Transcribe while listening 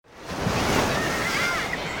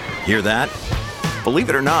Hear that?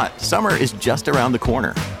 Believe it or not, summer is just around the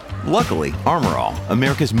corner. Luckily, Armor All,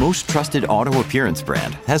 America's most trusted auto appearance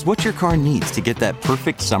brand, has what your car needs to get that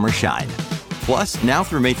perfect summer shine. Plus, now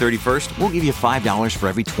through May 31st, we'll give you $5 for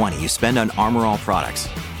every $20 you spend on Armor All products.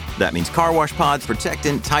 That means car wash pods,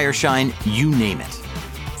 protectant, tire shine, you name it.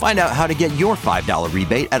 Find out how to get your $5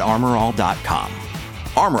 rebate at armorall.com.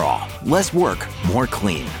 Armor All, less work, more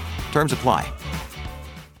clean. Terms apply.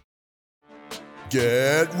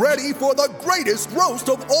 Get ready for the greatest roast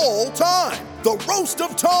of all time, the Roast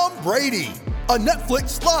of Tom Brady, a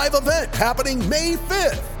Netflix live event happening May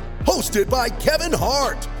 5th. Hosted by Kevin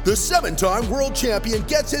Hart, the 7-time world champion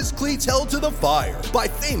gets his cleats held to the fire by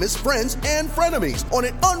famous friends and frenemies on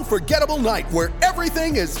an unforgettable night where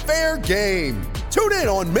everything is fair game. Tune in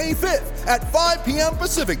on May 5th at 5 p.m.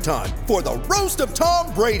 Pacific time for the Roast of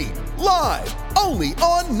Tom Brady, live only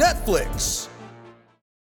on Netflix.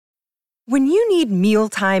 When you need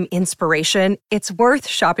mealtime inspiration, it's worth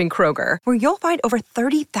shopping Kroger, where you'll find over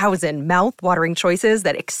 30,000 mouth-watering choices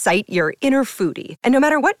that excite your inner foodie. And no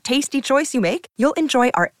matter what tasty choice you make, you'll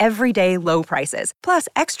enjoy our everyday low prices, plus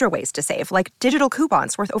extra ways to save, like digital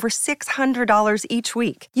coupons worth over $600 each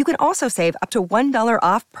week. You can also save up to $1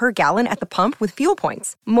 off per gallon at the pump with fuel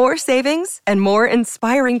points. More savings and more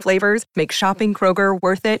inspiring flavors make shopping Kroger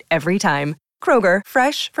worth it every time. Kroger,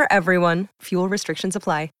 fresh for everyone. Fuel restrictions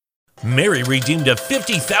apply. Mary redeemed a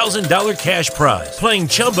 $50,000 cash prize playing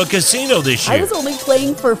Chumba Casino this year. I was only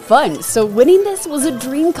playing for fun, so winning this was a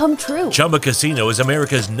dream come true. Chumba Casino is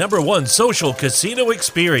America's #1 social casino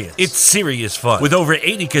experience. It's serious fun. With over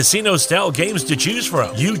 80 casino-style games to choose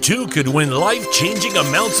from, you too could win life-changing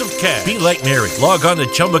amounts of cash. Be like Mary. Log on to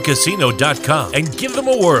ChumbaCasino.com and give them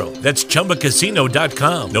a whirl. That's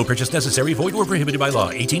ChumbaCasino.com. No purchase necessary. Void or prohibited by law.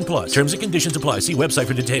 18 plus. Terms and conditions apply. See website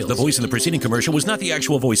for details. The voice in the preceding commercial was not the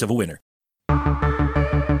actual voice of a winner.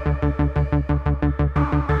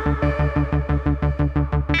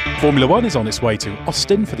 Formula One is on its way to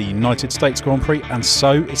Austin for the United States Grand Prix, and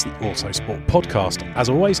so is the Autosport podcast. As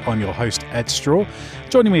always, I'm your host, Ed Straw.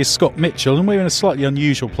 Joining me is Scott Mitchell, and we're in a slightly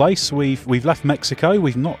unusual place. We've left Mexico.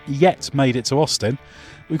 We've not yet made it to Austin.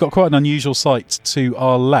 We've got quite an unusual sight to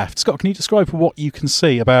our left. Scott, can you describe what you can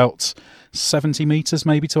see about 70 metres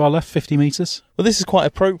maybe to our left, 50 metres? Well, this is quite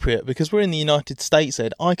appropriate because we're in the United States,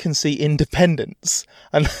 Ed. I can see Independence.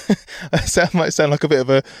 And that might sound like a bit of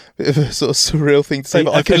a sort of surreal thing to say,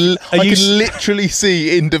 but I can literally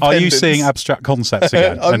see Independence. Are you seeing abstract concepts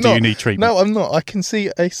again? And do you need treatment? No, I'm not. I can see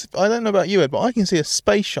I don't know about you, Ed, but I can see a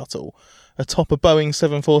space shuttle atop a Boeing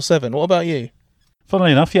 747. What about you?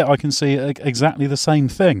 Funnily enough, yeah, I can see exactly the same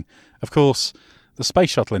thing. Of course, the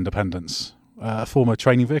Space Shuttle Independence, a former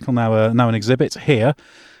training vehicle, now an exhibit here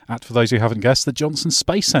at, for those who haven't guessed, the Johnson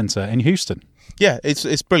Space Center in Houston. Yeah,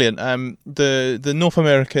 it's brilliant. The North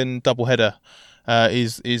American doubleheader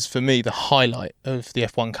is for me the highlight of the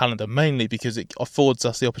F1 calendar, mainly because it affords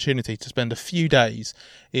us the opportunity to spend a few days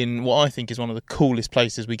in what I think is one of the coolest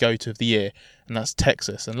places we go to of the year, and that's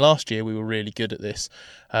Texas. And last year we were really good at this.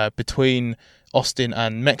 Between Austin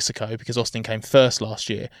and Mexico, because Austin came first last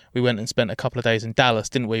year, we went and spent a couple of days in Dallas,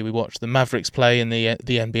 didn't we? We watched the Mavericks play in the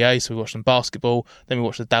NBA, so we watched some basketball, then we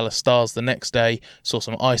watched the Dallas Stars the next day, saw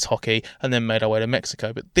some ice hockey, and then made our way to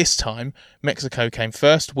Mexico. But this time, Mexico came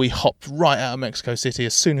first. We hopped right out of Mexico City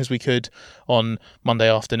as soon as we could on Monday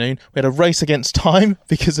afternoon. We had a race against time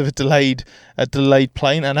because of a delayed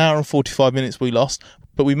plane. An hour and 45 minutes we lost,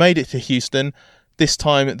 but we made it to Houston. This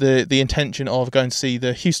time, the intention of going to see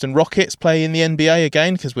the Houston Rockets play in the NBA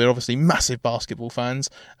again, because we're obviously massive basketball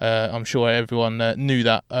fans. I'm sure everyone knew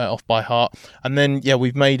that off by heart. And then, yeah,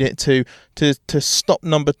 we've made it to stop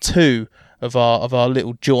number 2 of our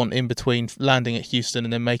little jaunt in between landing at Houston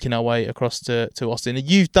and then making our way across to Austin.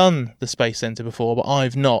 You've done the Space Center before, but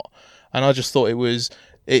I've not. And I just thought it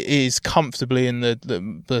is comfortably in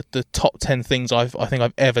the top 10 things I think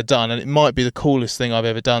I've ever done, and it might be the coolest thing I've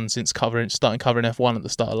ever done since starting covering F1 at the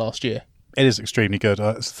start of last year. It is extremely good.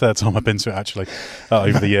 It's the third time I've been to it, actually,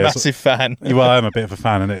 over the years. Massive fan. Well, I am a bit of a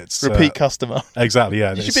fan, and it's repeat customer. Exactly,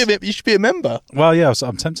 yeah. You should be a member. Well, yeah,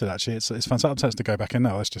 I'm tempted actually. It's fantastic. I'm tempted to go back in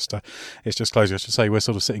now. It's just closing. I should say we're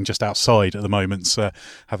sort of sitting just outside at the moment,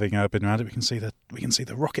 having been around it. We can see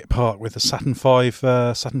the rocket part with the Saturn V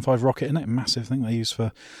rocket in it. Massive thing they use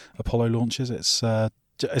for Apollo launches. It's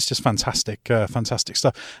just fantastic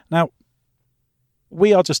stuff. Now,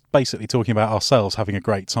 we are just basically talking about ourselves having a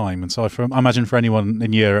great time, and so I imagine for anyone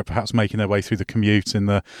in Europe, perhaps making their way through the commute in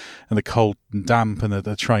the cold and damp and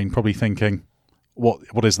the train, probably thinking,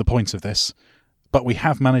 what is the point of this? but we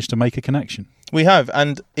have managed to make a connection. We have,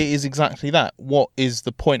 and it is exactly that. What is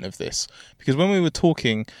the point of this? Because when we were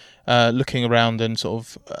talking, looking around and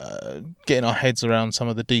sort of getting our heads around some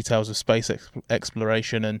of the details of space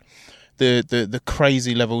exploration and the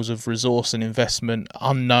crazy levels of resource and investment,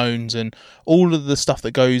 unknowns, and all of the stuff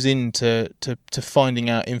that goes into to finding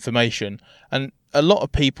out information, and a lot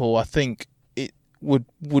of people, I think, it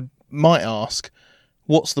might ask,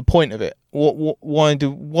 what's the point of it? Why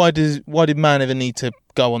did man ever need to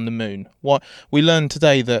go on the moon? Why? We learned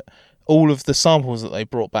today that all of the samples that they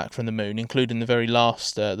brought back from the moon, including the very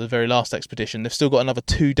last expedition, they've still got another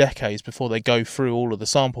 2 decades before they go through all of the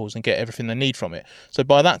samples and get everything they need from it. So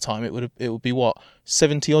by that time, it would be what,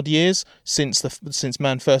 70 odd years since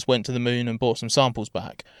man first went to the moon and brought some samples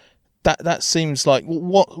back. That seems like,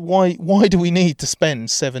 why do we need to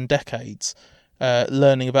spend 7 decades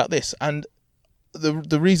learning about this? And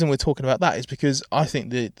the reason we're talking about that is because I think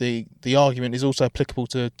the argument is also applicable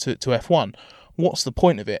to F1. What's the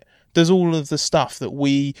point of it? Does all of the stuff that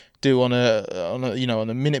we do on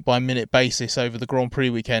a minute by minute basis over the Grand Prix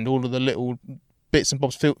weekend, all of the little bits and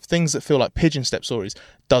bobs, things that feel like pigeon step stories,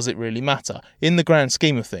 does it really matter? In the grand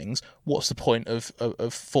scheme of things, what's the point of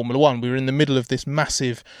Formula One? We're in the middle of this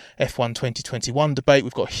massive F1 2021 debate.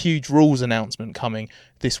 We've got a huge rules announcement coming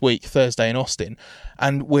this week, Thursday in Austin,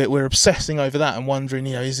 and we're obsessing over that and wondering,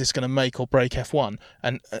 is this going to make or break F1?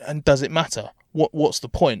 And does it matter? What's the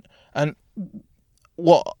point? And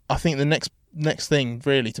what I think the next thing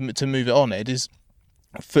really to move it on, Ed, is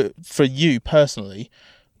for you personally,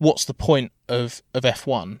 what's the point of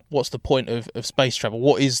F1? What's the point of space travel?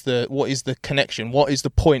 What is the connection? What is the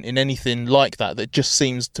point in anything like that just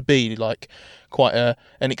seems to be like quite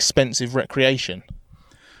an expensive recreation?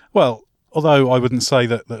 Well, although I wouldn't say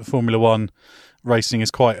that Formula One racing is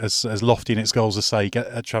quite as lofty in its goals as, say,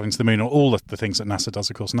 travelling to the moon, or all the things that NASA does.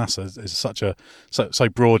 Of course, NASA is so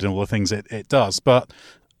broad in all the things it does. But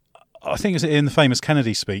I think it's in the famous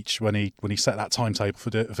Kennedy speech when he set that timetable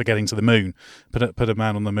for getting to the moon, put a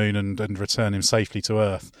man on the moon and return him safely to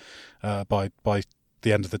Earth by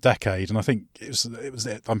the end of the decade. And I think it was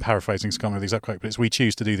I'm paraphrasing, so I can't remember the exact quote, but it's, we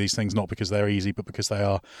choose to do these things not because they're easy, but because they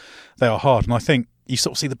are hard. And I think you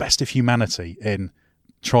sort of see the best of humanity in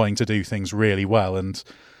trying to do things really well. And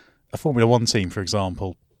a Formula One team, for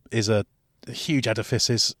example, is a huge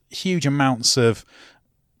edifices, huge amounts of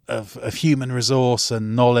human resource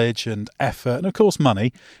and knowledge and effort, and of course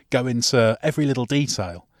money, go into every little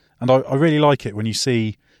detail. And I really like it when you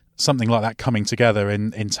see something like that coming together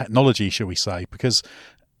in technology, shall we say, because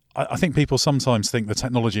I think people sometimes think the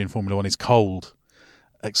technology in Formula One is cold,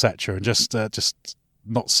 etc., and just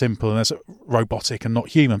not simple, and it's robotic and not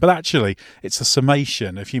human. But actually, it's a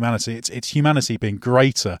summation of humanity. It's humanity being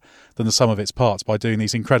greater than the sum of its parts by doing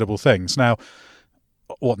these incredible things. Now,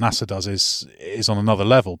 what NASA does is on another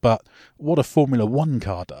level, but what a Formula One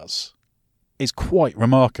car does is quite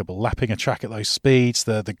remarkable. Lapping a track at those speeds,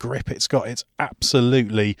 the grip it's got, it's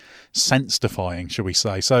absolutely sense-defying, shall we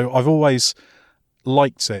say. So I've always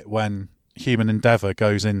liked it when human endeavour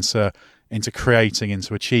goes into creating,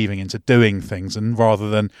 into achieving, into doing things, and rather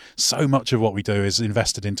than so much of what we do is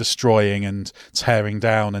invested in destroying and tearing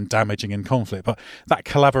down and damaging and conflict. But that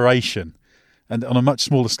collaboration, and on a much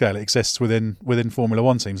smaller scale, it exists within Formula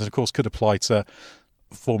One teams, and of course could apply to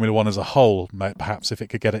Formula One as a whole, perhaps, if it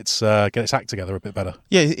could get its act together a bit better.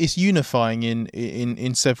 Yeah, it's unifying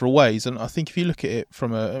in several ways, and I think if you look at it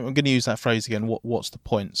from I'm going to use that phrase again, what's the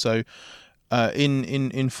point? So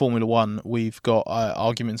in Formula One, we've got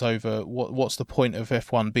arguments over what's the point of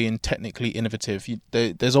F1 being technically innovative.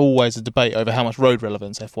 There's always a debate over how much road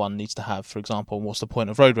relevance F1 needs to have, for example, and what's the point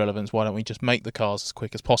of road relevance? Why don't we just make the cars as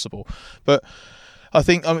quick as possible? But I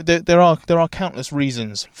think there are countless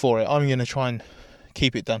reasons for it. I'm going to try and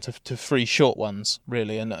keep it down to 3 short ones,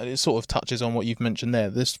 really, and it sort of touches on what you've mentioned there.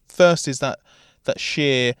 This first is that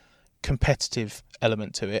sheer competitive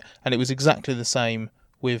element to it, and it was exactly the same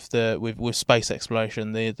with space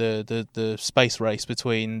exploration, the space race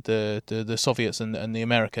between the Soviets and the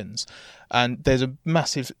Americans, and there's a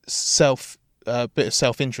massive bit of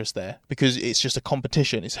self-interest there because it's just a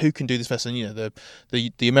competition. It's who can do this first, and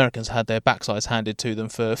the Americans had their backsides handed to them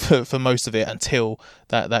for most of it until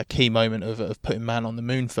that key moment of putting man on the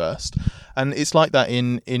moon first. And it's like that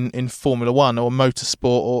in Formula One or motorsport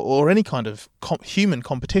or any kind of human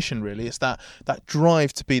competition, really. It's that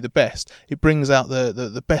drive to be the best. It brings out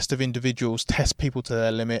the best of individuals, tests people to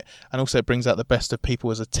their limit, and also brings out the best of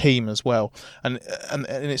people as a team as well. And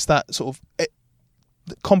it's that sort of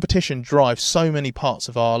competition drives so many parts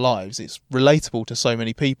of our lives. It's relatable to so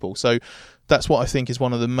many people. So that's what I think is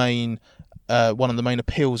one of the main one of the main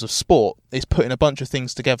appeals of sport is putting a bunch of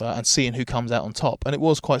things together and seeing who comes out on top. And it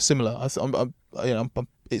was quite similar.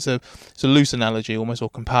 It's a loose analogy almost, or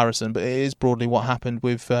comparison, but it is broadly what happened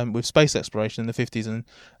with space exploration in the 50s and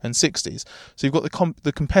 60s. So you've got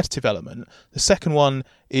the competitive element. The second one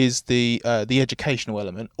is the educational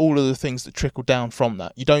element. All of the things that trickle down from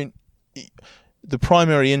that. The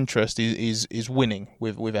primary interest is winning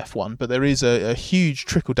with F1, but there is a huge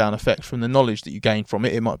trickle-down effect from the knowledge that you gain from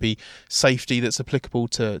it. It might be safety that's applicable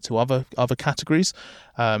to other categories,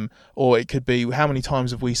 or it could be, how many times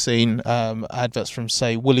have we seen adverts from,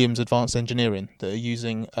 say, Williams Advanced Engineering that are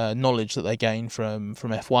using knowledge that they gain from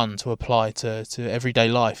F1 to apply to everyday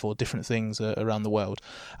life or different things around the world.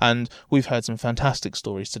 And we've heard some fantastic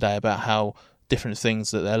stories today about how different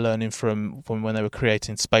things that they're learning from when they were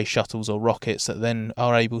creating space shuttles or rockets that then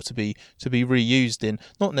are able to be reused in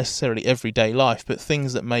not necessarily everyday life, but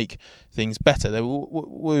things that make things better.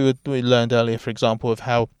 We learned earlier, for example, of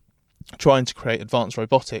how trying to create advanced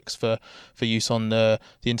robotics for use on the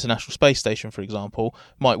International Space Station, for example,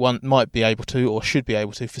 might be able to, or should be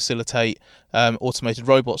able to, facilitate automated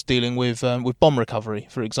robots dealing with bomb recovery,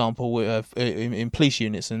 for example, in police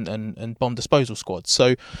units and bomb disposal squads.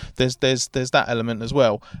 So there's that element as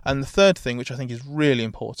well. And the third thing, which I think is really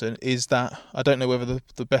important, is that I don't know whether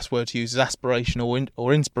the best word to use is aspirational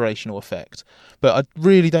or inspirational effect, but I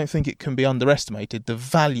really don't think it can be underestimated, the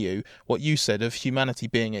value, what you said, of humanity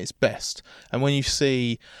being at its best. And when you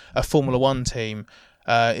see a Formula One team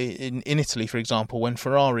in Italy, for example, when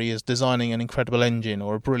Ferrari is designing an incredible engine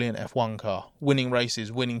or a brilliant F1 car, winning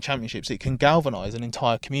races, winning championships, it can galvanise an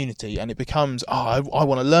entire community, and it becomes, I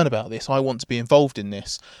want to learn about this, I want to be involved in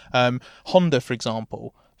this. Honda, for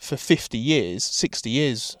example, for 50 years, 60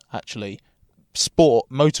 years actually, sport,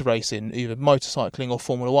 motor racing, either motorcycling or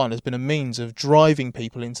Formula One, has been a means of driving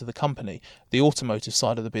people into the company, the automotive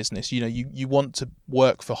side of the business. You want to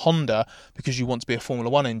work for Honda because you want to be a Formula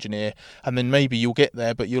One engineer, and then maybe you'll get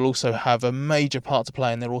there, but you'll also have a major part to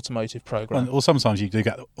play in their automotive program. Or sometimes you do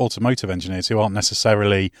get automotive engineers who aren't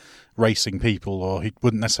necessarily racing people, or who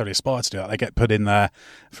wouldn't necessarily aspire to do that. They get put in there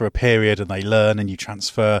for a period and they learn, and you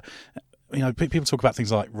transfer. People talk about things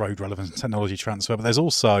like road relevance and technology transfer, but there's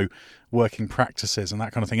also working practices and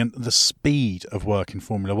that kind of thing, and the speed of work in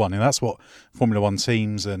Formula One. And that's what Formula One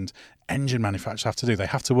teams and engine manufacturers have to do. They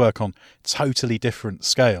have to work on totally different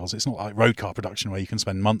scales. It's not like road car production where you can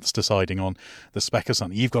spend months deciding on the spec of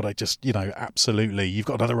something. You've got to just, absolutely, you've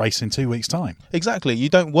got another race in 2 weeks' time. Exactly. You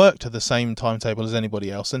don't work to the same timetable as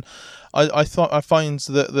anybody else. And I find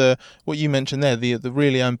that what you mentioned there, the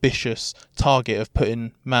really ambitious target of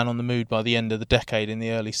putting man on the moon by the end of the decade in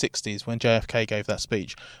the early 60s when JFK gave that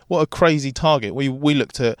speech, what a crazy target. We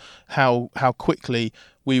looked at how quickly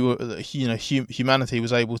we were, humanity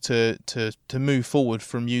was able to move forward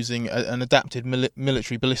from using an adapted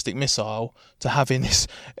military ballistic missile to having this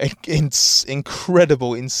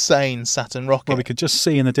incredible, insane Saturn rocket. Well, we could just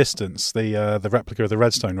see in the distance the replica of the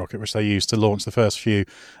Redstone rocket, which they used to launch the first few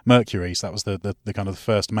Mercuries. That was the kind of the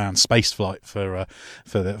first manned space flight for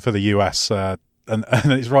the US. And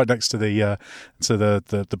it's right next to the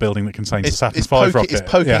building that contains the Saturn V rocket.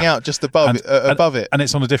 It's poking out just above it, and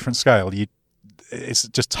it's on a different scale. It's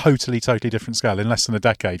just totally different scale. In less than a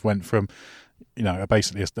decade, went from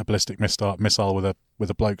basically a ballistic missile with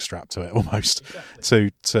a bloke strapped to it almost,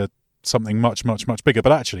 exactly, to something much bigger,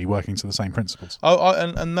 but actually working to the same principles.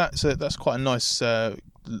 And that's quite a nice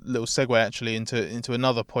little segue actually into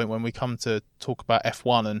another point when we come to talk about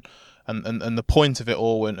F1 and the point of it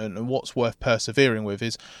all and what's worth persevering with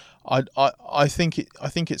is I think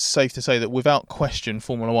it's safe to say that without question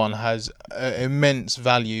Formula One has immense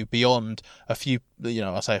value beyond a few,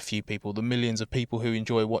 I say a few people, the millions of people who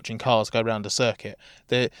enjoy watching cars go around a circuit.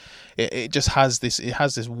 It just has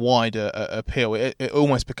this wider appeal. It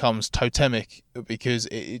almost becomes totemic because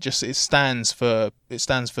it stands for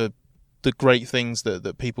the great things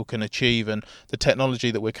that people can achieve and the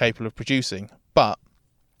technology that we're capable of producing. But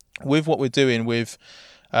with what we're doing with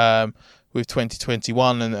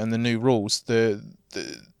 2021 and the new rules,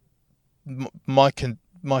 my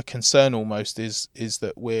concern almost is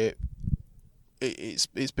that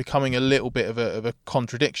it's becoming a little bit of a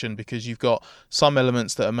contradiction, because you've got some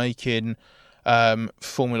elements that are making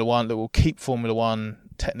Formula One, that will keep Formula One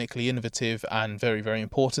technically innovative and very, very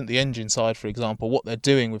important. The engine side, for example, what they're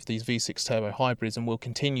doing with these V6 turbo hybrids and will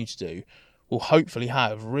continue to do, will hopefully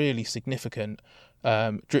have really significant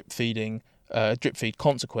drip feeding drip feed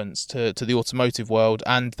consequence to the automotive world,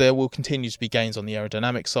 and there will continue to be gains on the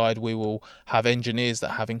aerodynamic side. We will have engineers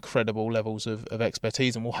that have incredible levels of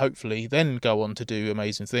expertise and will hopefully then go on to do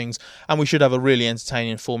amazing things, and we should have a really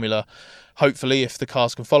entertaining formula, hopefully, if the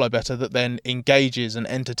cars can follow better, that then engages and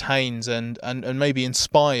entertains and maybe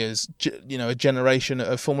inspires a generation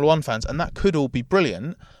of Formula One fans, and that could all be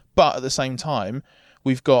brilliant. But at the same time,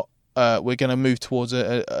 we've got we're going to move towards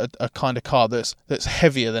a kind of car that's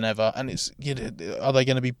heavier than ever, and it's are they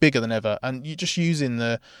going to be bigger than ever? And you're just using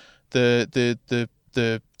the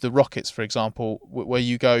rockets, for example, where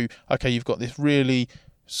you go, okay, you've got this really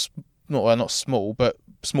not small, but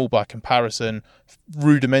small by comparison,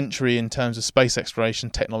 rudimentary in terms of space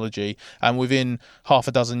exploration technology, and within half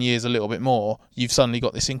a dozen years, a little bit more, you've suddenly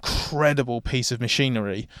got this incredible piece of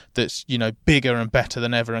machinery that's bigger and better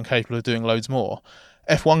than ever and capable of doing loads more.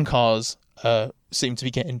 F1 cars seem to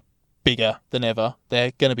be getting bigger than ever.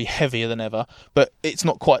 They're going to be heavier than ever, but it's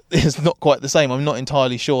not quite the same. I'm not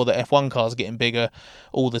entirely sure that F1 cars getting bigger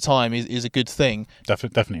all the time is a good thing.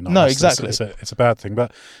 Definitely not. No, exactly. It's a bad thing.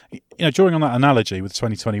 But drawing on that analogy with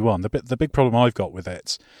 2021, the big problem I've got with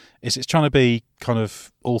it is it's trying to be kind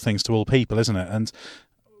of all things to all people, isn't it? And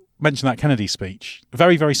mention that Kennedy speech.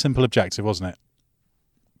 Very, very simple objective, wasn't it?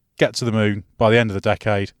 Get to the moon by the end of the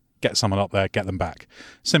decade. Get someone up there, get them back.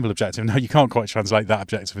 Simple objective. No, you can't quite translate that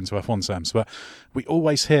objective into F1 terms, but we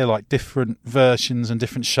always hear like different versions and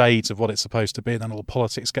different shades of what it's supposed to be, and then all the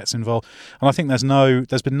politics gets involved. And I think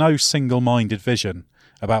there's been no single-minded vision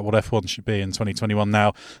about what F1 should be in 2021.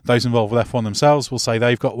 Now, those involved with F1 themselves will say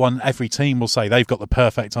they've got one. Every team will say they've got the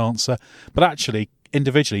perfect answer. But actually,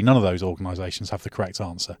 individually, none of those organisations have the correct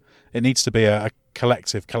answer. It needs to be a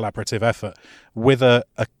collective, collaborative effort with a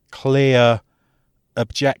clear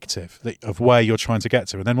objective of where you're trying to get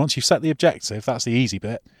to. And then once you've set the objective, that's the easy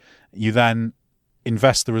bit, you then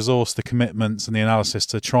invest the resource, the commitments and the analysis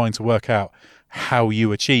to trying to work out how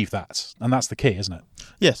you achieve that. And that's the key, isn't it?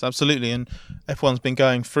 Yes, absolutely. And F1's been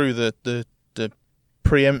going through the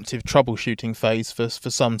preemptive troubleshooting phase for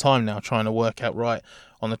some time now, trying to work out right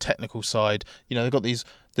on the technical side. They've got this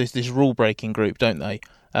rule breaking group, don't they?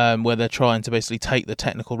 Where they're trying to basically take the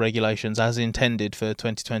technical regulations as intended for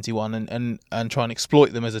 2021 and try and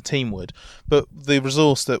exploit them as a team would. But the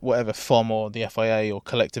resource that whatever FOM or the FIA or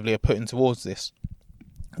collectively are putting towards this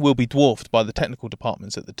will be dwarfed by the technical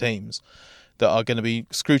departments at the teams that are going to be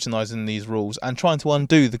scrutinising these rules and trying to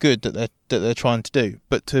undo the good that they're trying to do.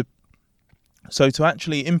 But to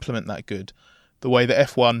actually implement that good the way that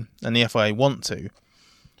F1 and the FIA want to,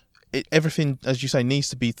 everything, as you say, needs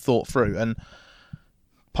to be thought through. And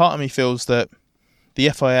part of me feels that the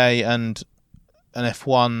FIA and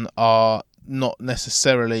F1 are not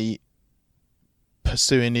necessarily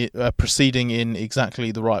proceeding in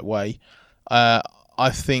exactly the right way. I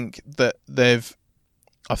think that there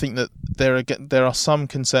are some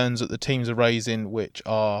concerns that the teams are raising which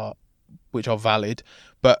are valid,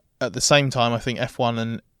 but at the same time, I think F1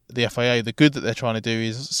 and the FIA, the good that they're trying to do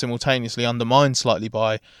is simultaneously undermined slightly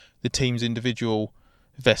by the team's individual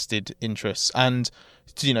vested interests. And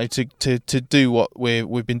to do what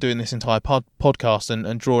we've been doing this entire podcast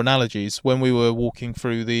and draw analogies, when we were walking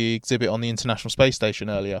through the exhibit on the International Space Station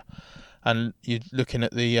earlier, and you're looking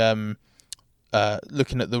at the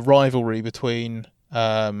rivalry between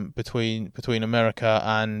America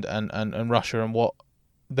and Russia, and what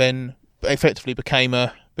then effectively became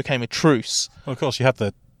a truce. Well, of course, you had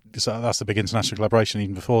that's the big international collaboration.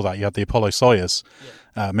 Even before that, you had the Apollo-Soyuz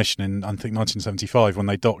mission in, I think, 1975, when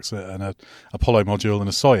they docked an Apollo module and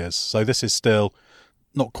a Soyuz. So this is still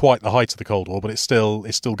not quite the height of the Cold War, but it's still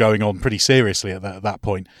going on pretty seriously at that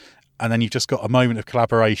point. And then you've just got a moment of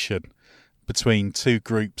collaboration between two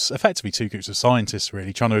groups of scientists,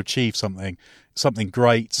 really trying to achieve something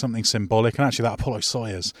great, something symbolic. And actually, that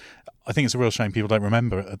Apollo-Soyuz, I think it's a real shame people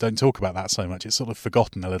don't talk about that so much. It's sort of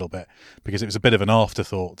forgotten a little bit because it was a bit of an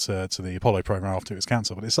afterthought to the Apollo program after it was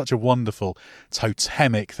cancelled. But it's such a wonderful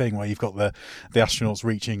totemic thing where you've got the astronauts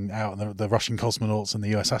reaching out and the Russian cosmonauts and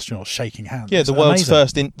the US astronauts shaking hands. Yeah, the world's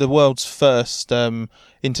first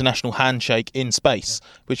international handshake in space,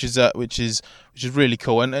 which is really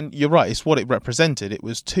cool. And you're right, it's what it represented. It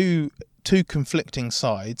was two conflicting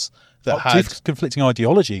sides that had two conflicting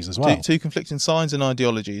ideologies as well. Two conflicting sides and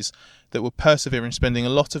ideologies that were persevering, spending a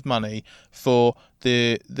lot of money for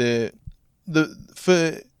in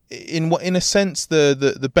a sense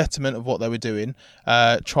the betterment of what they were doing,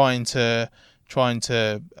 trying to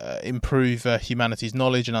improve humanity's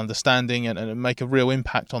knowledge and understanding and make a real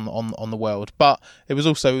impact on the world. But it was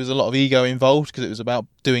a lot of ego involved because it was about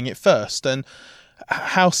doing it first. And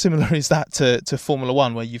how similar is that to Formula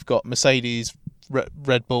One, where you've got Mercedes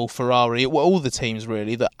Red Bull, Ferrari, all the teams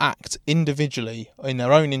really that act individually in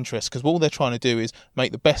their own interest, because all they're trying to do is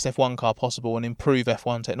make the best F1 car possible and improve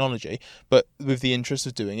F1 technology, but with the interest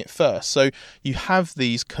of doing it first. So you have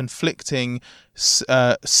these conflicting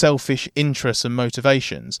selfish interests and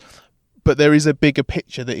motivations, but there is a bigger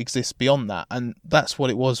picture that exists beyond that, and that's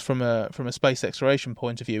what it was from a space exploration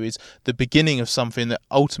point of view, is the beginning of something that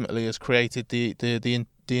ultimately has created the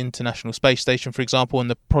International Space Station, for example, and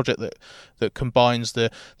the project that combines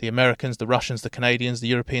the Americans, the Russians, the Canadians, the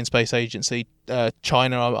European Space Agency,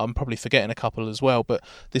 China. I'm probably forgetting a couple as well, but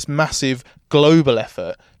this massive global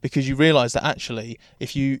effort, because you realise that actually,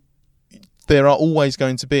 there are always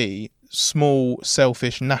going to be small,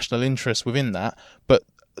 selfish national interests within that, but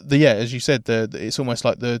as you said, it's almost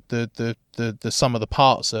like the sum of the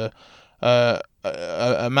parts are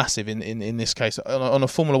massive in this case. On a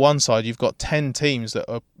Formula One side, you've got 10 teams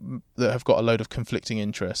that have got a load of conflicting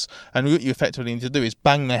interests, and what you effectively need to do is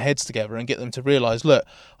bang their heads together and get them to realise, look,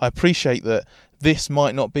 I appreciate that this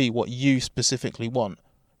might not be what you specifically want,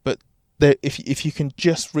 but if you can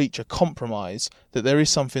just reach a compromise, that there is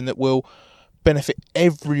something that will benefit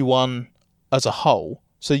everyone as a whole.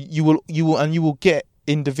 So you will get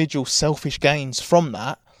individual selfish gains from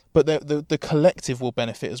that, but the collective will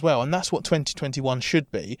benefit as well, and that's what 2021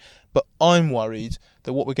 should be. But I'm worried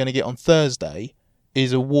that what we're going to get on Thursday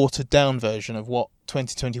is a watered down version of what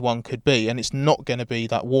 2021 could be, and it's not going to be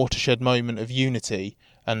that watershed moment of unity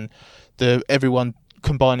and everyone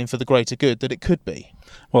combining for the greater good that it could be.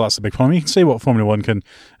 Well, that's the big problem. You can see what Formula One can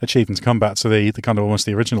achieve, and to come back to the kind of almost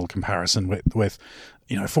the original comparison with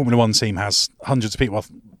Formula One team has hundreds of people, well,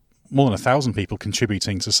 more than 1,000 people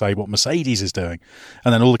contributing to say what Mercedes is doing,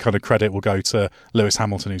 and then all the kind of credit will go to Lewis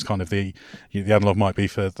Hamilton, who's kind of the analog might be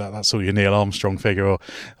for that sort of your Neil Armstrong figure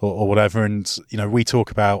or whatever. And we talk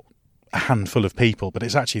about a handful of people, but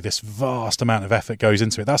it's actually this vast amount of effort goes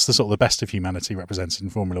into it. That's the sort of the best of humanity represented in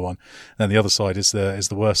Formula One, and then the other side is the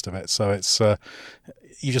worst of it. So it's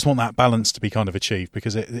you just want that balance to be kind of achieved,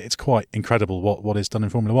 because it's quite incredible what is done in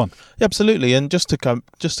Formula One. Yeah, absolutely. And just to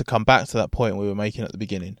come back to that point we were making at the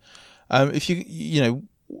beginning, if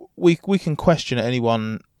we can question at any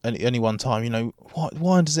one time,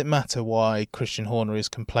 why does it matter why Christian Horner is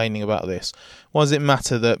complaining about this? Why does it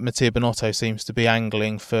matter that Mattia Binotto seems to be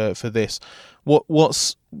angling for this? What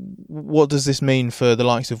does this mean for the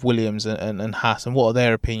likes of Williams and Haas, and what are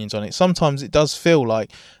their opinions on it? Sometimes it does feel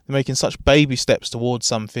like they're making such baby steps towards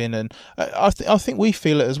something, and I think we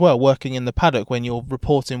feel it as well, working in the paddock, when you're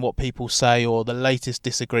reporting what people say or the latest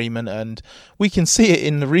disagreement, and we can see it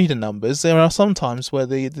in the reader numbers. There are some times where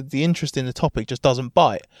the interest in the topic just doesn't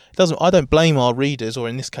bite. I don't blame our readers, or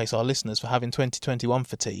in this case our listeners, for having 2021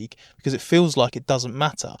 fatigue, because it feels like it doesn't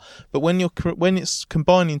matter. But when it's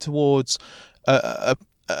combining towards a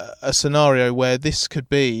scenario where this could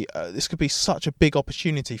be such a big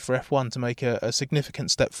opportunity for F1 to make a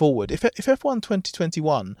significant step forward. If F1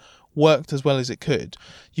 2021 worked as well as it could,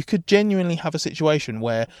 you could genuinely have a situation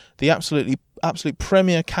where the absolute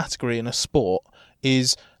premier category in a sport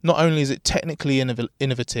is, not only is it technically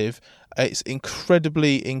innovative, it's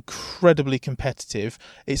incredibly competitive,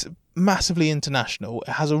 it's massively international,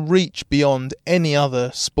 it has a reach beyond any other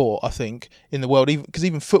sport, I think, in the world, because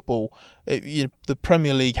even football, the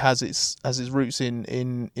Premier League has its roots in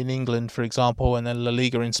England, for example, and then La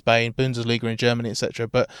Liga in Spain, Bundesliga in Germany, etc.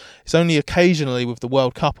 But it's only occasionally with the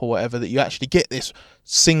World Cup or whatever that you actually get this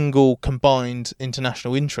single combined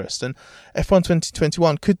international interest, and F1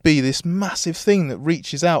 2021 could be this massive thing that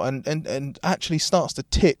reaches out and actually starts to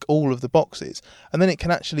tick all of the boxes, and then it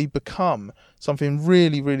can actually become something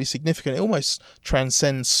really, really significant. It almost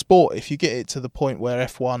transcends sport if you get it to the point where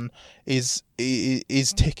F1 is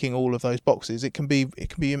ticking all of those boxes. It can be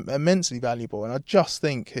immensely valuable, and I just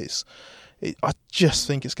think it's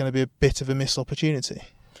going to be a bit of a missed opportunity.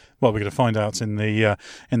 Well, we're going to find out in the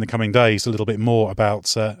coming days a little bit more about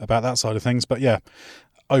that side of things. But yeah,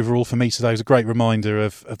 overall for me today was a great reminder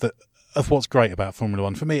of what's great about Formula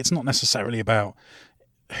One. For me, it's not necessarily about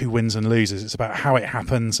who wins and loses. It's about how it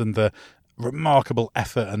happens and the remarkable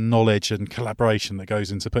effort and knowledge and collaboration that goes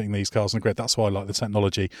into putting these cars on the grid. That's why I like the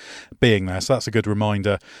technology being there. So that's a good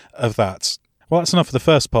reminder of that. Well, that's enough for the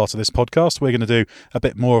first part of this podcast. We're going to do a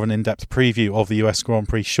bit more of an in-depth preview of the US Grand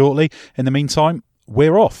Prix shortly. In the meantime,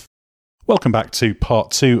 we're off. Welcome back to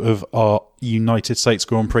part 2 of our United States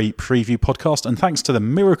Grand Prix preview podcast, and thanks to the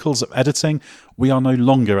miracles of editing, we are no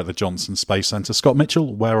longer at the Johnson Space Center. Scott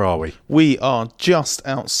Mitchell, where are we? We are just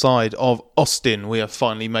outside of Austin. We have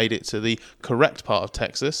finally made it to the correct part of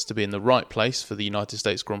Texas to be in the right place for the United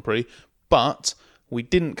States Grand Prix, but we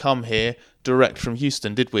didn't come here direct from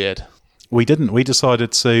Houston, did we, Ed? We didn't. We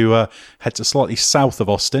decided to head to slightly south of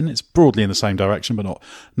Austin. It's broadly in the same direction, but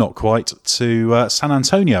not quite, to San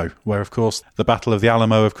Antonio, where, of course, the Battle of the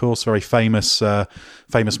Alamo, of course, very famous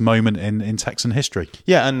moment in Texan history.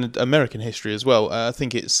 Yeah, and American history as well. I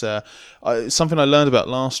think it's something I learned about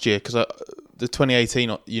last year, because the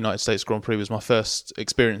 2018 United States Grand Prix was my first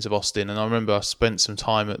experience of Austin, and I remember I spent some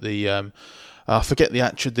time at the... I forget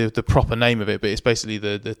the proper name of it, but it's basically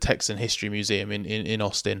the Texan History Museum in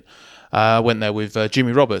Austin. I went there with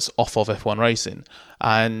Jimmy Roberts off of F1 Racing,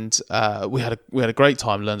 and we had a great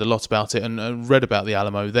time, learned a lot about it, and read about the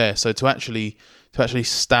Alamo there. So to actually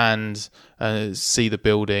stand and see the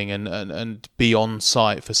building and be on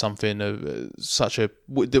site for something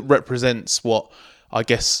that represents what I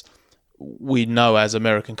guess we know as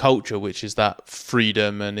American culture, which is that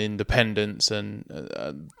freedom and independence and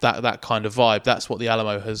that kind of vibe. That's what the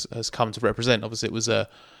Alamo has come to represent. Obviously, it was a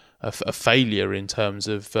failure in terms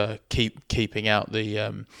of keeping out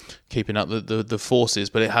the forces,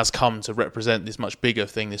 but it has come to represent this much bigger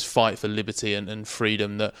thing, this fight for liberty and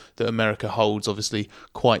freedom that America holds obviously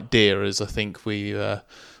quite dear, as I think we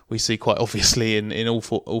see quite obviously in all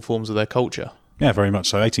forms of their culture. Yeah, very much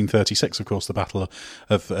so. 1836, of course, the Battle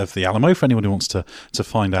of the Alamo, for anyone who wants to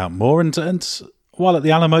find out more. And while at the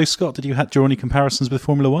Alamo, Scott, did you draw any comparisons with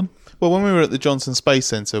Formula One? Well, when we were at the Johnson Space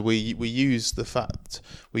Centre, we used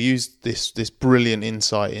this brilliant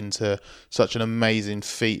insight into such an amazing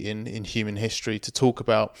feat in human history to talk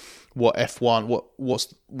about what F1,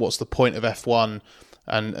 what's the point of F1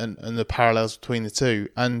 and the parallels between the two.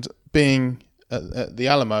 And being at the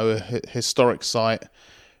Alamo, a historic site,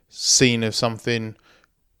 scene of something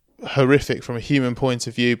horrific from a human point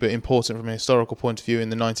of view, but important from a historical point of view in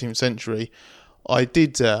the 19th century, I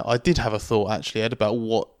did have a thought, actually, Ed, about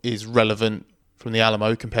what is relevant from the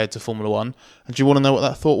Alamo compared to Formula One. And do you want to know what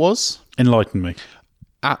that thought was? Enlighten me.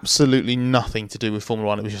 Absolutely nothing to do with Formula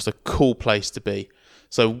One. It was just a cool place to be.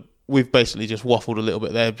 So we've basically just waffled a little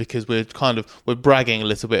bit there because we're bragging a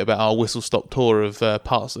little bit about our whistle-stop tour of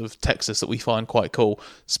parts of Texas that we find quite cool.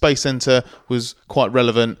 Space Center was quite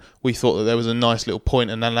relevant. We thought that there was a nice little point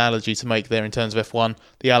and analogy to make there in terms of F1.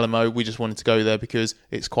 The Alamo, we just wanted to go there because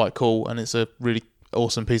it's quite cool and it's a really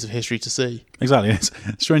awesome piece of history to see. Exactly.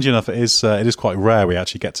 Strange enough, it is quite rare we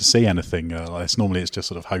actually get to see anything like this. Normally it's just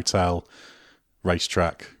sort of hotel,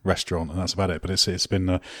 racetrack, restaurant, and that's about it. But it's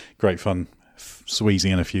been great fun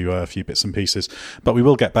squeezing in a few bits and pieces. But we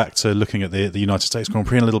will get back to looking at the United States Grand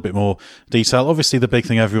Prix in a little bit more detail. Obviously, the big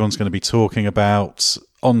thing everyone's going to be talking about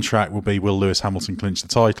on track will be, will Lewis Hamilton clinch the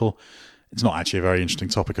title? It's not actually a very interesting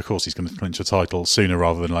topic. Of course, he's going to clinch the title sooner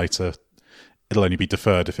rather than later. It'll only be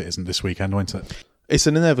deferred if it isn't this weekend, won't it? It's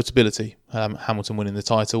an inevitability, Hamilton winning the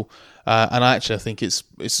title. And I think it's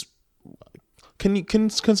can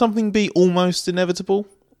something be almost inevitable?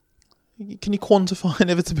 Can you quantify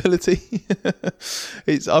inevitability?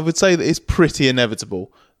 I would say that it's pretty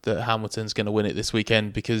inevitable that Hamilton's going to win it this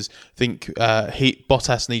weekend, because I think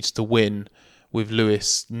Bottas needs to win with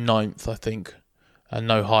Lewis 9th, I think, and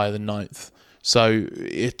no higher than 9th. So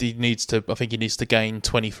I think he needs to gain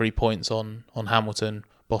 23 points on Hamilton,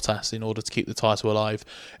 Bottas, in order to keep the title alive.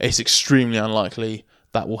 It's extremely unlikely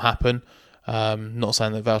that will happen. Not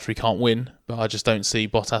saying that Valtteri can't win, but I just don't see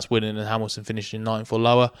Bottas winning and Hamilton finishing 9th or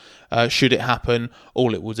lower. Should it happen,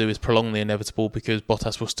 all it will do is prolong the inevitable, because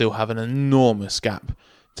Bottas will still have an enormous gap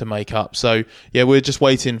to make up. So yeah, we're just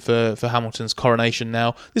waiting for Hamilton's coronation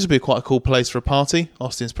now. This would be quite a cool place for a party.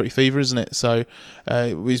 Austin's pretty fever, isn't it? So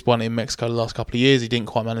he's won it in Mexico the last couple of years. He didn't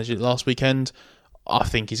quite manage it last weekend. I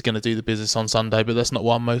think he's going to do the business on Sunday, but that's not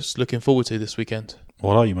what I'm most looking forward to this weekend.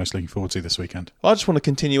 What are you most looking forward to this weekend? I just want a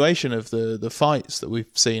continuation of the fights that we've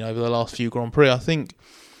seen over the last few Grand Prix. I think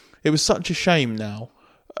it was such a shame now.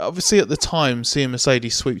 Obviously, at the time, seeing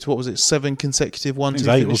Mercedes sweep, 7 consecutive 1-2 finishes?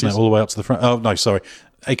 8, wasn't it, all the way up to the front? Oh, no, sorry.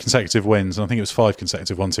 8 consecutive wins, and I think it was 5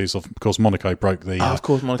 consecutive 1-2s. Of course, Monaco broke the of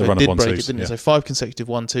course, Monaco run did of 1-2s. Break it, didn't it? So 5 consecutive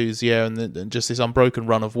 1-2s, yeah, and just this unbroken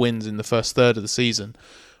run of wins in the first third of the season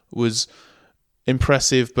was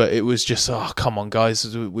impressive, but it was just, come on,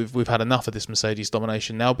 guys, we've had enough of this Mercedes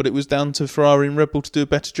domination now. But it was down to Ferrari and Red Bull to do a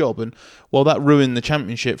better job, and while that ruined the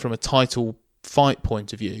championship from a title fight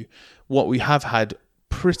point of view, what we have had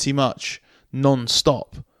pretty much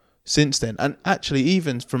non-stop since then, and actually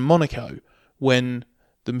even from Monaco, when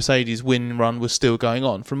the Mercedes win run was still going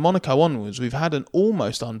on, from Monaco onwards, we've had an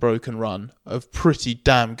almost unbroken run of pretty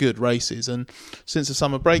damn good races. And since the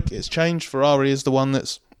summer break, it's changed. Ferrari is the one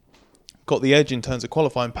that's got the edge in terms of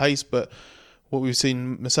qualifying pace, but what we've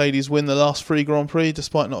seen Mercedes win the last 3 Grand Prix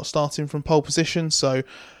despite not starting from pole position. So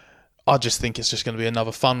I just think it's just going to be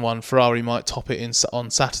another fun one. Ferrari might top it on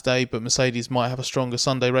Saturday, but Mercedes might have a stronger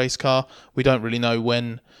Sunday race car. We don't really know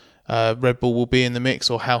when Red Bull will be in the mix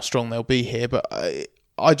or how strong they'll be here, but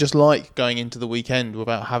I just like going into the weekend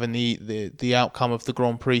without having the outcome of the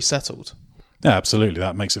Grand Prix settled. Yeah, absolutely.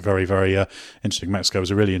 That makes it very, very interesting. Mexico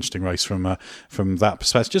was a really interesting race from that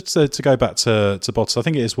perspective. Just to go back to Bottas, I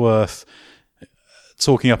think it is worth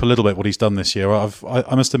talking up a little bit what he's done this year.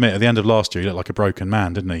 I must admit, at the end of last year, he looked like a broken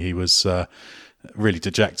man, didn't he? He was really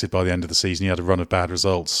dejected by the end of the season. He had a run of bad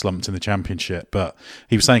results, slumped in the championship. But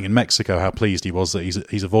he was saying in Mexico how pleased he was that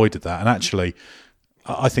he's avoided that. And actually,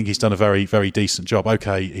 I think he's done a very, very decent job.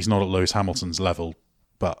 Okay, he's not at Lewis Hamilton's level,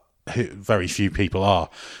 but very few people are.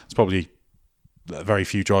 It's probably very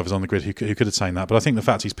few drivers on the grid who could attain that. But I think the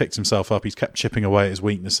fact he's picked himself up, he's kept chipping away at his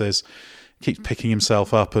weaknesses, keeps picking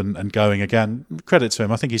himself up and going again. Credit to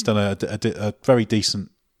him. I think he's done a very decent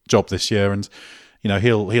job this year, and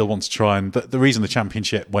he'll want to try. And the reason the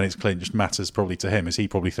championship, when it's clinched, matters probably to him is he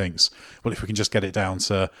probably thinks, well, if we can just get it down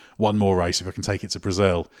to one more race, if I can take it to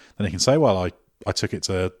Brazil, then he can say, well, I took it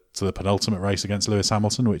to the penultimate race against Lewis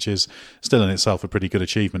Hamilton, which is still in itself a pretty good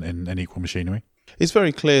achievement in equal machinery. It's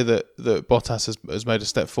very clear that Bottas has made a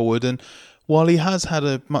step forward, and while he has had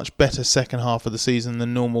a much better second half of the season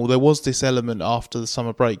than normal, there was this element after the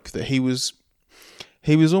summer break that he was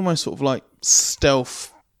almost sort of like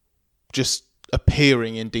stealth, just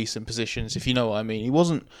appearing in decent positions, if you know what I mean. He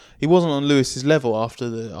wasn't on Lewis's level after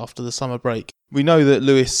the summer break. We know that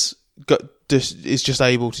Lewis is just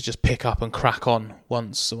able to just pick up and crack on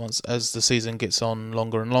once as the season gets on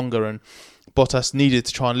longer and longer, and Bottas needed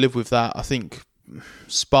to try and live with that. I think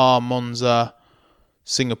Spa, Monza,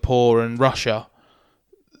 Singapore and Russia,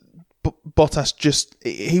 Bottas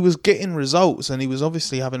he was getting results, and he was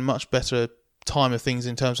obviously having much better time of things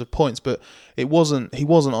in terms of points, but he wasn't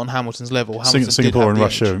on Hamilton's level. Singapore and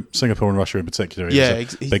Russia in particular, was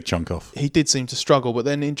a big chunk off. He did seem to struggle, but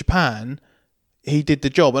then in Japan he did the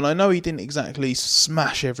job, and I know he didn't exactly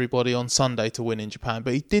smash everybody on Sunday to win in Japan,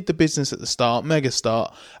 but he did the business at the start, mega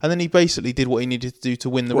start, and then he basically did what he needed to do to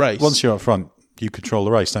win the race. Once you're up front, you control the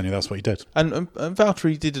race, don't you? That's what he did. And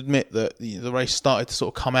Valtteri did admit that the race started to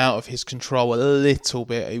sort of come out of his control a little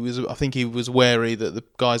bit. I think he was wary that the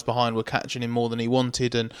guys behind were catching him more than he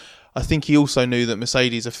wanted, and I think he also knew that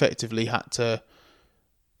Mercedes effectively had to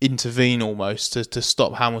intervene almost to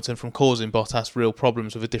stop Hamilton from causing Bottas real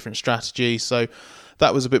problems with a different strategy. So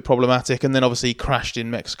that was a bit problematic, and then obviously he crashed in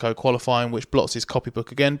Mexico qualifying, which blots his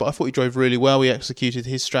copybook again. But I thought he drove really well. He executed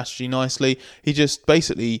his strategy nicely. He just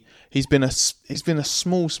basically he's been a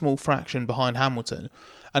small fraction behind Hamilton,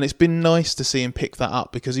 and it's been nice to see him pick that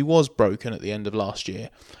up because he was broken at the end of last year.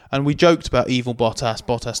 And we joked about evil Bottas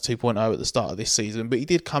 2.0 at the start of this season, but he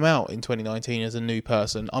did come out in 2019 as a new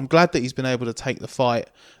person. I'm glad that he's been able to take the fight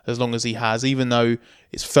as long as he has, even though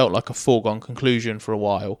it's felt like a foregone conclusion for a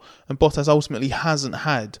while. And Bottas ultimately hasn't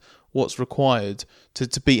had what's required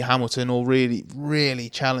to beat Hamilton or really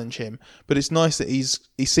challenge him. But it's nice that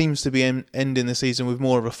he seems to be ending the season with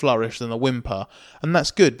more of a flourish than a whimper. And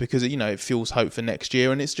that's good because it fuels hope for next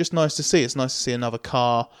year, and it's just nice to see. It's nice to see another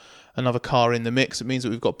car in the mix. It means that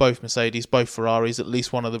we've got both Mercedes, both Ferraris, at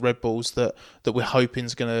least one of the Red Bulls that we're hoping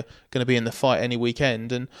is going to be in the fight any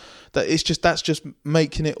weekend, and that's just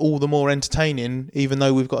making it all the more entertaining, even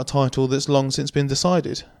though we've got a title that's long since been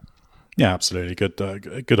decided. Yeah, absolutely. Good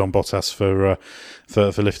on Bottas for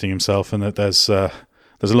lifting himself, and that there's a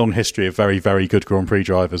long history of very, very good Grand Prix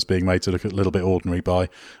drivers being made to look a little bit ordinary by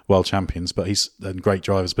world champions, and great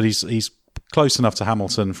drivers. But he's close enough to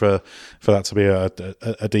Hamilton for that to be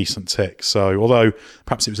a decent tick. So, although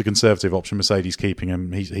perhaps it was a conservative option, Mercedes keeping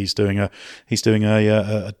him, he's doing a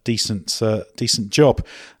decent job.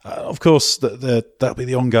 Of course, that'll be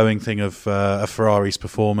the ongoing thing of Ferrari's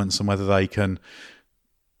performance and whether they can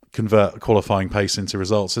convert qualifying pace into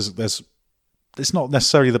results. It's not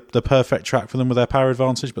necessarily the perfect track for them with their power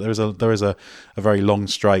advantage, but there is a very long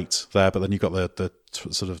straight there. But then you've got the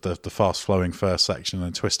sort of the fast flowing first section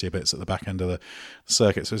and twistier bits at the back end of the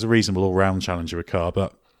circuit. So it's a reasonable all round challenge of a car.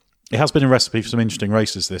 But it has been a recipe for some interesting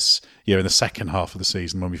races this year in the second half of the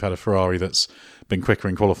season when we've had a Ferrari that's been quicker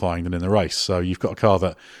in qualifying than in the race. So you've got a car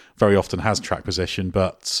that very often has track position,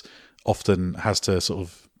 but often has to sort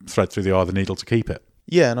of thread through the eye of the needle to keep it.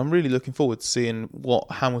 Yeah, and I'm really looking forward to seeing what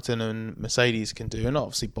Hamilton and Mercedes can do, and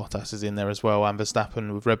obviously Bottas is in there as well, and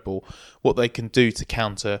Verstappen with Red Bull, what they can do to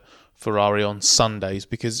counter Ferrari on Sundays,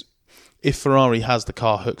 because if Ferrari has the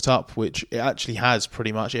car hooked up, which it actually has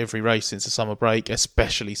pretty much every race since the summer break,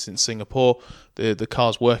 especially since Singapore, the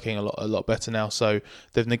car's working a lot better now, so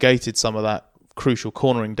they've negated some of that crucial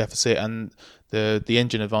cornering deficit, and the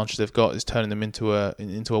engine advantage they've got is turning them into a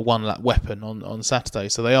 1-lap weapon on Saturday.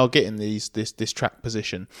 So they are getting this track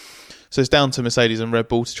position. So it's down to Mercedes and Red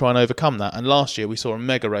Bull to try and overcome that. And last year we saw a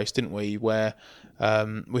mega race, didn't we, where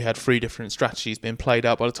we had 3 different strategies being played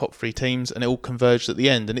out by the top 3 teams, and it all converged at the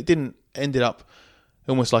end. And it ended up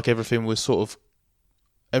almost like everything was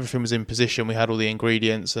in position. We had all the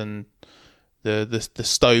ingredients, and the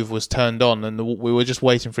stove was turned on, and we were just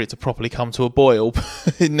waiting for it to properly come to a boil.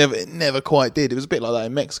 It never quite did. It was a bit like that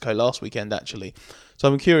in Mexico last weekend, actually. So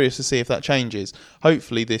I'm curious to see if that changes.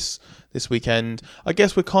 Hopefully this weekend. I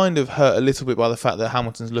guess we're kind of hurt a little bit by the fact that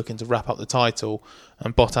Hamilton's looking to wrap up the title,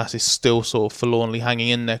 and Bottas is still sort of forlornly hanging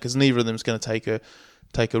in there, because neither of them is going to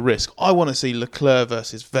take a risk. I want to see Leclerc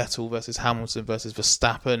versus Vettel versus Hamilton versus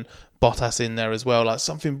Verstappen, Bottas in there as well, like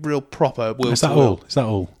something real proper. Is that all?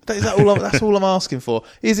 That's all I'm asking for.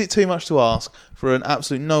 Is it too much to ask for an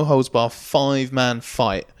absolute no holds bar 5-man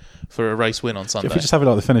fight for a race win on Sunday? If we just have it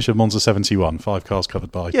like the finish of Monza 71, 5 cars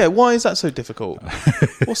covered by. Yeah, why is that so difficult?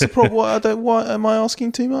 What's the problem? Why am I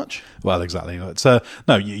asking too much? Well, exactly. It's,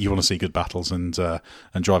 no, you want to see good battles and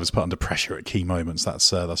drivers put under pressure at key moments.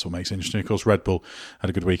 That's what makes it interesting. Of course, Red Bull had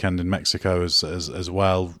a good weekend in Mexico as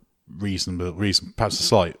well. Reason, perhaps a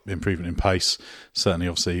slight improvement in pace. Certainly,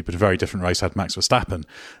 obviously, but a very different race had Max Verstappen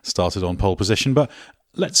started on pole position. But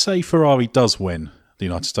let's say Ferrari does win the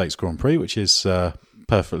United States Grand Prix, which is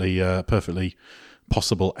perfectly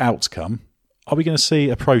possible outcome. Are we going to see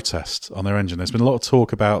a protest on their engine? There's been a lot of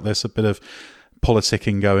talk about this, a bit of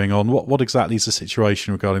politicking going on. What exactly is the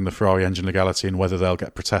situation regarding the Ferrari engine legality and whether they'll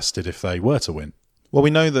get protested if they were to win? Well,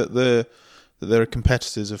 we know that there are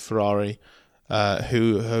competitors of Ferrari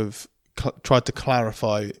who have tried to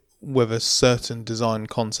clarify whether certain design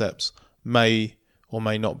concepts may or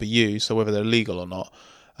may not be used, so whether they're legal or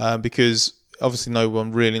not, because obviously no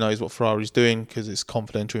one really knows what Ferrari's doing because it's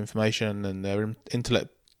confidential information and their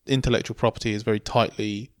intellectual property is very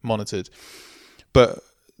tightly monitored. But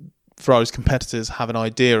Ferrari's competitors have an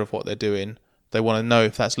idea of what they're doing. They want to know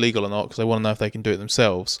if that's legal or not because they want to know if they can do it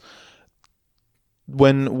themselves.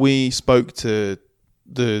 When we spoke to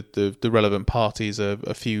the relevant parties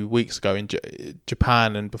a few weeks ago in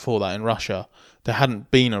Japan and before that in Russia, there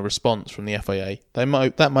hadn't been a response from the FIA. That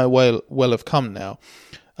might well have come now,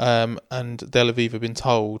 and they'll have either been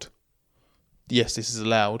told, yes, this is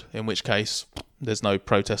allowed, in which case there's no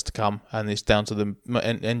protest to come, and it's down to the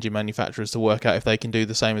engine manufacturers to work out if they can do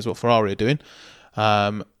the same as what Ferrari are doing,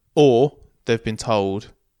 or they've been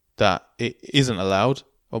told that it isn't allowed,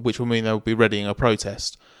 which will mean they'll be readying a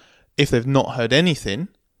protest. If they've not heard anything,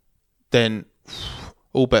 then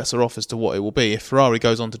all bets are off as to what it will be. If Ferrari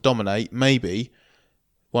goes on to dominate, maybe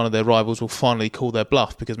one of their rivals will finally call their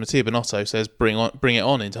bluff because Mattia Binotto says bring it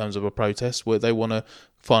on in terms of a protest where they want to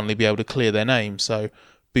finally be able to clear their name. So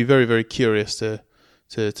be very, very curious to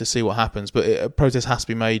see what happens. But a protest has to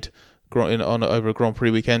be made over a Grand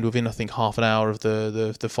Prix weekend within, I think, half an hour of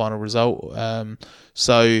the final result.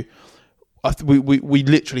 So we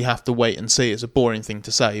literally have to wait and see. It's a boring thing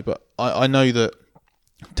to say, but I know that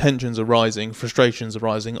tensions are rising, frustrations are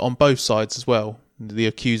rising on both sides as well, the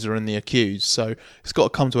accuser and the accused. So it's got to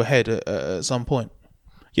come to a head at some point.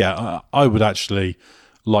 Yeah, I would actually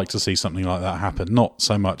like to see something like that happen. Not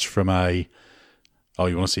so much from you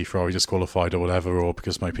want to see Ferrari disqualified or whatever, or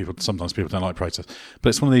because sometimes people don't like protests. But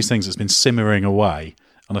it's one of these things that's been simmering away,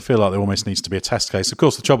 and I feel like there almost needs to be a test case. Of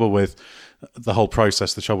course, the trouble with the whole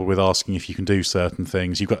process, the trouble with asking if you can do certain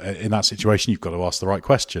things, in that situation, you've got to ask the right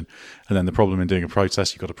question. And then the problem in doing a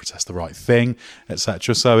protest, you've got to protest the right thing,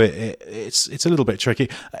 etc. So it's a little bit tricky.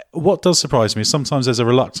 What does surprise me is sometimes there's a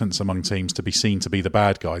reluctance among teams to be seen to be the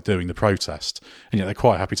bad guy doing the protest. And yet they're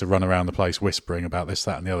quite happy to run around the place whispering about this,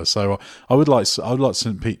 that and the other. So I would like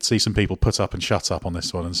to see some people put up and shut up on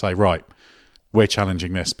this one and say, right, we're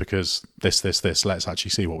challenging this because this, let's actually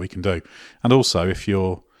see what we can do. And also, if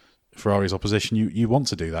you're Ferrari's opposition, you want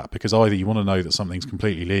to do that because either you want to know that something's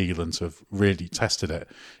completely legal and to have really tested it,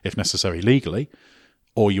 if necessary, legally,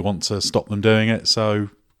 or you want to stop them doing it. So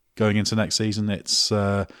going into next season, it's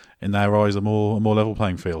in their eyes a more level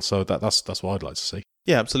playing field. So that's what I'd like to see.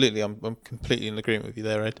 Yeah, absolutely. I'm completely in agreement with you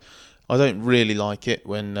there, Ed. I don't really like it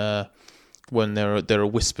when there are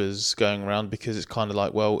whispers going around because it's kind of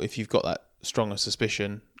like, well, if you've got that stronger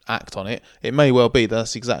suspicion, act on it. It may well be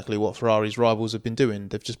that's exactly what Ferrari's rivals have been doing.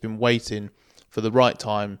 They've just been waiting for the right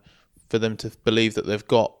time for them to believe that they've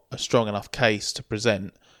got a strong enough case to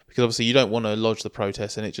present, because obviously you don't want to lodge the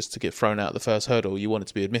protest and it just to get thrown out the first hurdle. You want it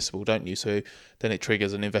to be admissible, don't you? So then it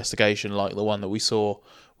triggers an investigation like the one that we saw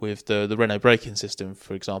with the Renault braking system,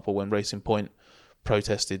 for example, when Racing Point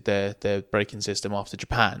protested their braking system after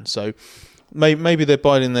Japan. So Maybe they're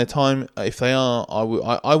biding their time. If they are,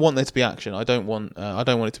 I want there to be action. I don't want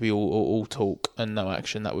it to be all talk and no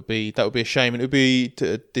action. That would be a shame, and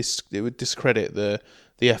it would discredit the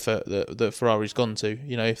effort that Ferrari's gone to.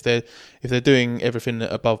 If they're doing everything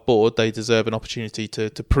above board, they deserve an opportunity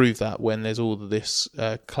to prove that when there's all of this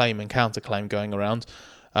claim and counterclaim going around.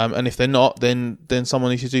 And if they're not, then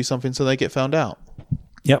someone needs to do something so they get found out.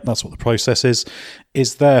 Yep, that's what the process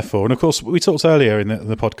is there for. And of course, we talked earlier in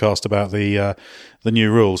the podcast about the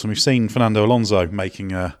new rules, and we've seen Fernando Alonso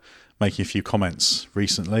making a few comments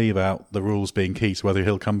recently about the rules being key to whether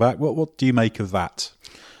he'll come back. What do you make of that?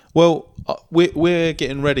 Well, we're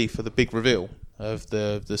getting ready for the big reveal of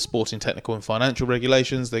the sporting, technical and financial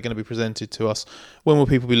regulations. They're going to be presented to us. When will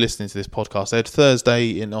people be listening to this podcast? They're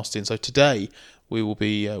Thursday in Austin. So today we will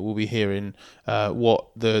be hearing what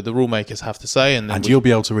the rule makers have to say, and you'll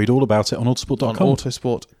be able to read all about it on autosport.com. On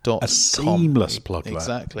autosport.com. A seamless plug.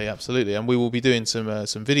 Exactly, absolutely. And we will be doing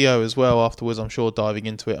some video as well afterwards, I'm sure, diving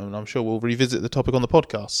into it, and I'm sure we'll revisit the topic on the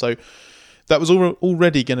podcast. So that was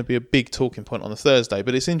already going to be a big talking point on the Thursday,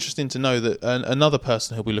 but it's interesting to know that another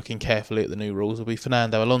person who'll be looking carefully at the new rules will be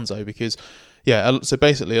Fernando Alonso, because, so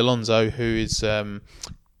basically Alonso, who is,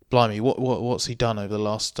 blimey, what's he done over the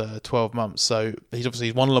last 12 months? So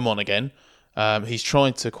he's won Le Mans again. He's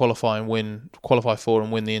trying to qualify for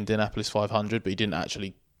and win the Indianapolis 500, but he didn't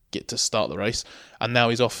actually get to start the race, and now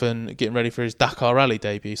he's off and getting ready for his Dakar Rally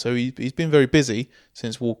debut. So he's been very busy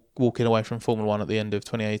since walking away from Formula 1 at the end of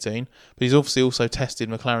 2018, but he's obviously also tested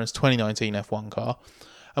McLaren's 2019 F1 car,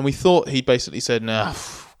 and we thought he'd basically said, nah,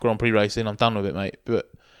 Grand Prix racing, I'm done with it, mate.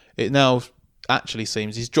 But it now actually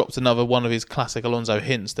seems he's dropped another one of his classic Alonso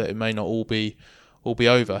hints that it may not all be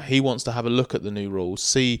over. He wants to have a look at the new rules,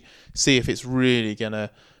 see if it's really going to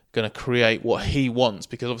create what he wants,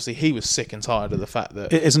 because obviously he was sick and tired of the fact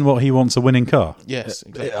that it isn't what he wants a winning car. Yes,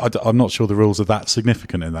 exactly. I'm not sure the rules are that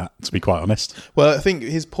significant in that, to be quite honest. Well, I think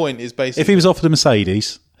his point is basically, if he was offered a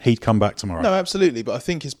Mercedes, he'd come back tomorrow. No, absolutely, but I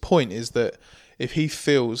think his point is that if he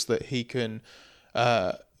feels that he can,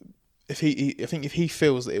 if he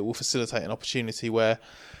feels that it will facilitate an opportunity where,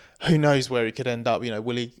 who knows where he could end up?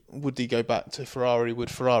 Would he go back to Ferrari?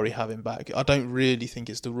 Would Ferrari have him back? I don't really think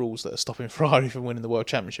it's the rules that are stopping Ferrari from winning the World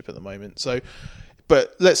Championship at the moment. So,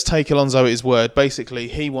 but let's take Alonso at his word. Basically,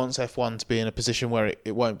 he wants F1 to be in a position where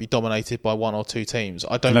it won't be dominated by one or two teams.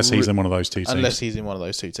 Unless he's in one of those two teams. Unless he's in one of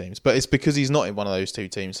those two teams. But it's because he's not in one of those two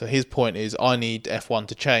teams. So his point is, I need F1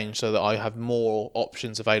 to change so that I have more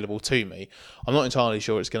options available to me. I'm not entirely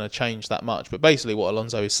sure it's going to change that much. But basically what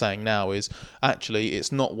Alonso is saying now is, actually,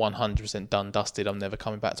 it's not 100% done, dusted. I'm never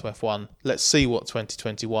coming back to F1. Let's see what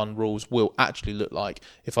 2021 rules will actually look like.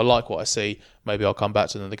 If I like what I see, maybe I'll come back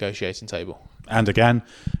to the negotiating table. And again,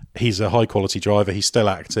 he's a high-quality driver. He's still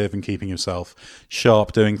active and keeping himself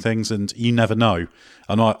sharp, doing things, and you never know.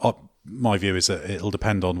 And my view is that it'll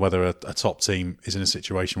depend on whether a top team is in a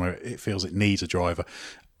situation where it feels it needs a driver.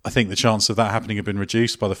 I think the chance of that happening have been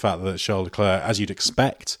reduced by the fact that Charles Leclerc, as you'd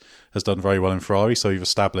expect, has done very well in Ferrari. So you've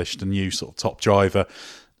established a new sort of top driver,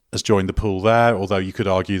 has joined the pool there, although you could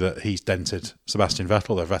argue that he's dented Sebastian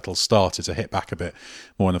Vettel, though Vettel started to hit back a bit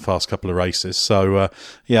more in the past couple of races. So,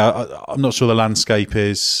 I'm not sure the landscape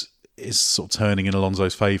is sort of turning in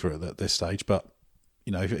Alonso's favour at this stage. But,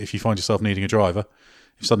 if you find yourself needing a driver,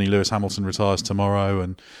 if suddenly Lewis Hamilton retires tomorrow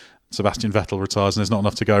and Sebastian Vettel retires and there's not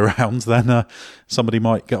enough to go around, then somebody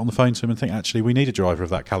might get on the phone to him and think, actually, we need a driver of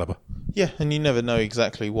that calibre. Yeah, and you never know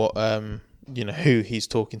exactly what... who he's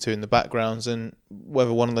talking to in the backgrounds and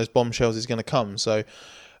whether one of those bombshells is going to come. So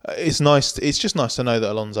it's nice. It's just nice to know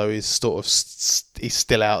that Alonso is sort of he's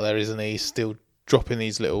still out there, isn't he? He's still dropping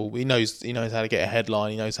these little. He knows how to get a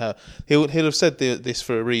headline. He knows how he'll have said this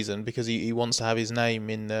for a reason, because he wants to have his name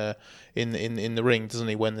in the ring, doesn't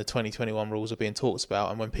he? When the 2021 rules are being talked about,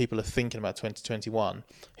 and when people are thinking about 2021,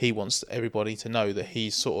 he wants everybody to know that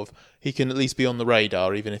he can at least be on the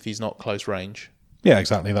radar, even if he's not close range. Yeah,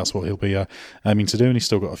 exactly. That's what he'll be aiming to do, and he's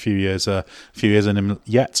still got a few years in him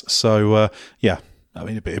yet. So, I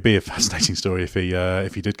mean, it'd be a fascinating story if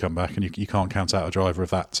he did come back, and you can't count out a driver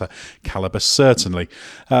of that calibre, certainly.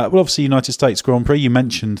 Well, obviously, United States Grand Prix. You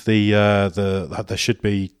mentioned that there should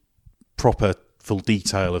be proper full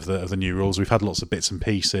detail of the new rules. We've had lots of bits and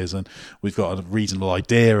pieces, and we've got a reasonable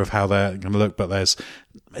idea of how they're going to look, but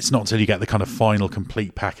it's not until you get the kind of final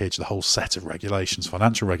complete package, the whole set of regulations,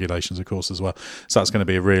 financial regulations, of course, as well. So that's going to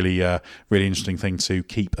be a really interesting thing to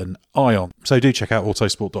keep an eye on. So do check out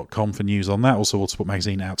autosport.com for news on that. Also, Autosport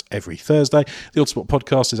Magazine out every Thursday. The Autosport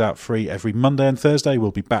podcast is out free every Monday and Thursday.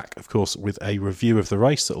 We'll be back, of course, with a review of the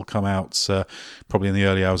race that will come out probably in the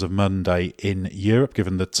early hours of Monday in Europe,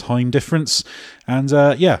 given the time difference. And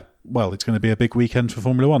well, it's going to be a big weekend for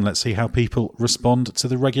Formula One. Let's see how people respond to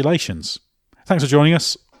the regulations. Thanks for joining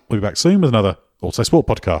us. We'll be back soon with another Autosport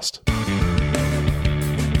podcast.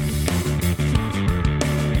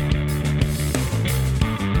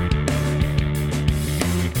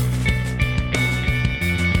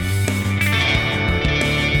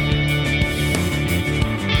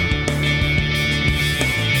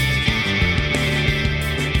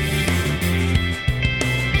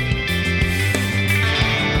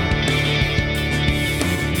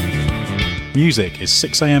 Music is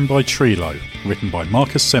 6am by Trilo, written by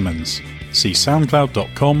Marcus Simmons. See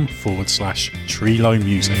soundcloud.com/Trilo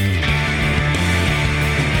Music.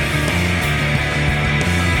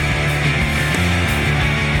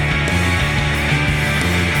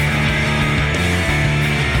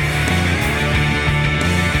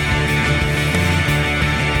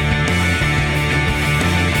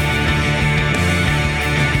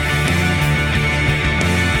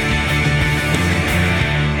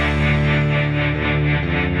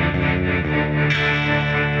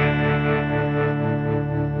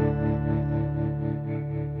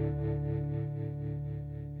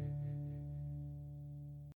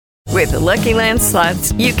 With the Lucky Land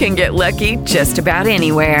Slots, you can get lucky just about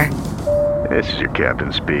anywhere. This is your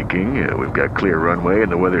captain speaking. We've got clear runway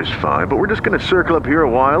and the weather's fine, but we're just going to circle up here a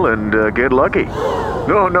while and get lucky.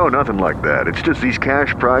 No, nothing like that. It's just these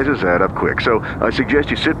cash prizes add up quick. So I suggest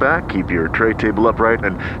you sit back, keep your tray table upright,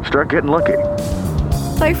 and start getting lucky.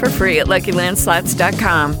 Play for free at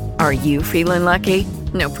LuckyLandSlots.com. Are you feeling lucky?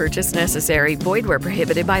 No purchase necessary. Void where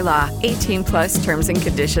prohibited by law. 18+ terms and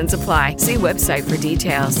conditions apply. See website for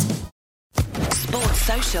details. Sports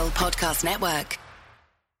Social Podcast Network.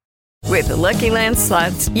 With the Lucky Land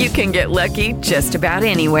Slots, you can get lucky just about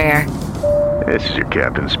anywhere. This is your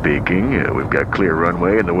captain speaking. We've got clear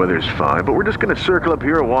runway and the weather's fine, but we're just going to circle up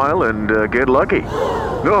here a while and get lucky.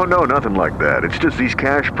 No, nothing like that. It's just these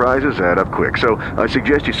cash prizes add up quick. So I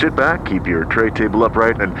suggest you sit back, keep your tray table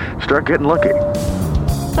upright, and start getting lucky.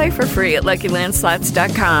 Play for free at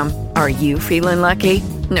LuckyLandSlots.com. Are you feeling lucky?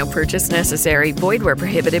 No purchase necessary. Void where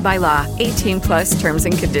prohibited by law. 18+ terms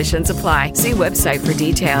and conditions apply. See website for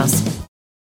details.